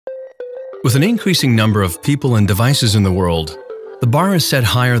With an increasing number of people and devices in the world, the bar is set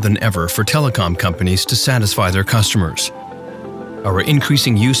higher than ever for telecom companies to satisfy their customers. Our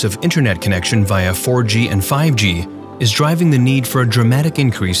increasing use of internet connection via 4G and 5G is driving the need for a dramatic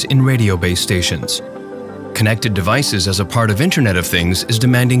increase in radio-based stations. Connected devices as a part of Internet of Things is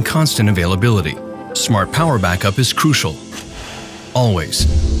demanding constant availability. Smart power backup is crucial. Always.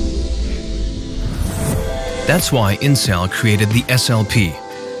 That's why InCell created the SLP,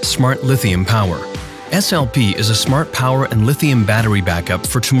 Smart Lithium Power. SLP is a smart power and lithium battery backup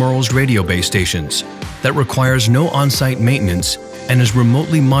for tomorrow's radio base stations that requires no on-site maintenance and is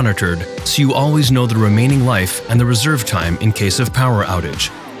remotely monitored so you always know the remaining life and the reserve time in case of power outage.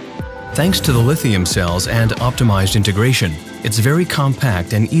 Thanks to the lithium cells and optimized integration, it's very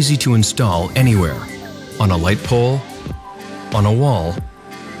compact and easy to install anywhere, on a light pole, on a wall,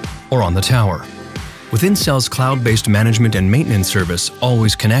 or on the tower. With InCell's cloud-based management and maintenance service,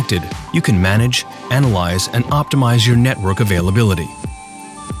 Always Connected, you can manage, analyze, and optimize your network availability.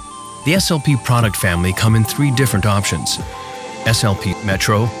 The SLP product family come in 3 different options: SLP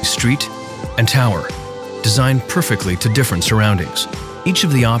Metro, Street, and Tower, designed perfectly to different surroundings. Each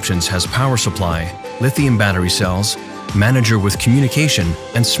of the options has power supply, lithium battery cells, manager with communication,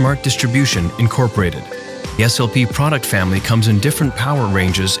 and smart distribution incorporated. The SLP product family comes in different power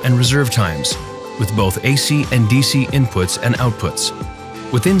ranges and reserve times, with both AC and DC inputs and outputs.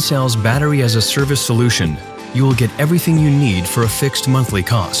 With InCell's battery-as-a-service solution, you will get everything you need for a fixed monthly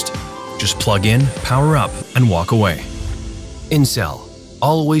cost. Just plug in, power up, and walk away. InCell.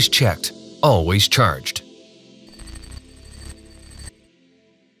 Always checked, always charged.